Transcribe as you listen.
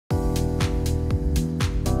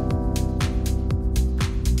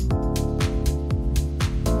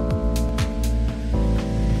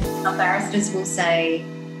barristers will say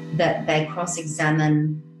that they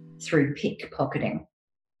cross-examine through pickpocketing,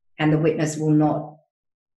 and the witness will not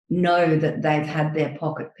know that they've had their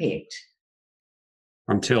pocket picked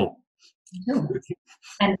Until.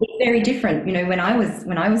 And it's very different. You know, when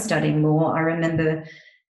I was studying law, I remember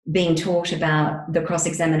being taught about the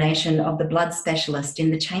cross-examination of the blood specialist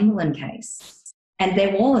in the Chamberlain case. And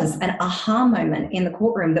there was an aha moment in the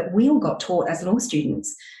courtroom that we all got taught as law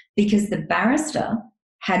students, because the barrister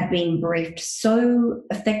had been briefed so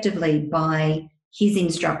effectively by his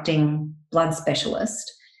instructing blood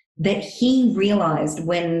specialist that he realised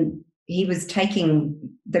when he was taking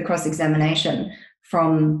the cross-examination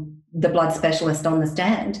from the blood specialist on the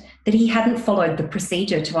stand that he hadn't followed the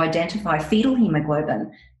procedure to identify fetal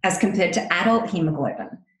hemoglobin as compared to adult hemoglobin.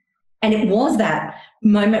 And it was that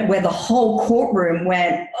moment where the whole courtroom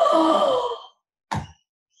went, oh.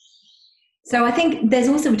 So I think there's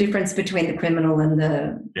also a difference between the criminal and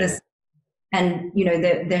and, you know,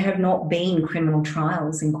 there have not been criminal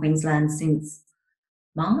trials in Queensland since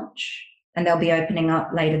March, and they'll be opening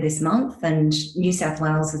up later this month, and New South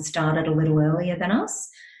Wales has started a little earlier than us.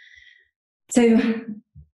 So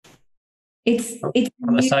it's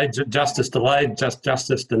they say justice delayed,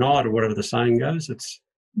 justice denied, or whatever the saying goes.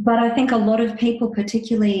 But I think a lot of people,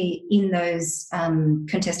 particularly in those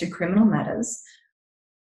contested criminal matters,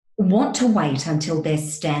 want to wait until they're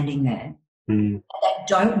standing there. Mm. They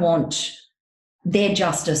don't want their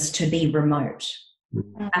justice to be remote.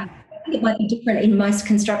 Mm. I think it might be different in most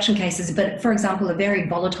construction cases, but for example, a very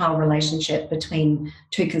volatile relationship between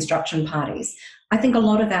two construction parties. I think a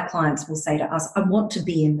lot of our clients will say to us, I want to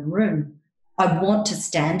be in the room. I want to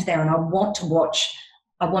stand there and I want to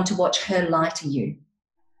watch her lie to you.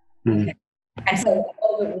 Mm. Okay. And so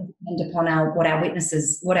all of it will depend upon what our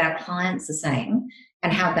witnesses, what our clients are saying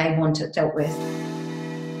and how they want it dealt with.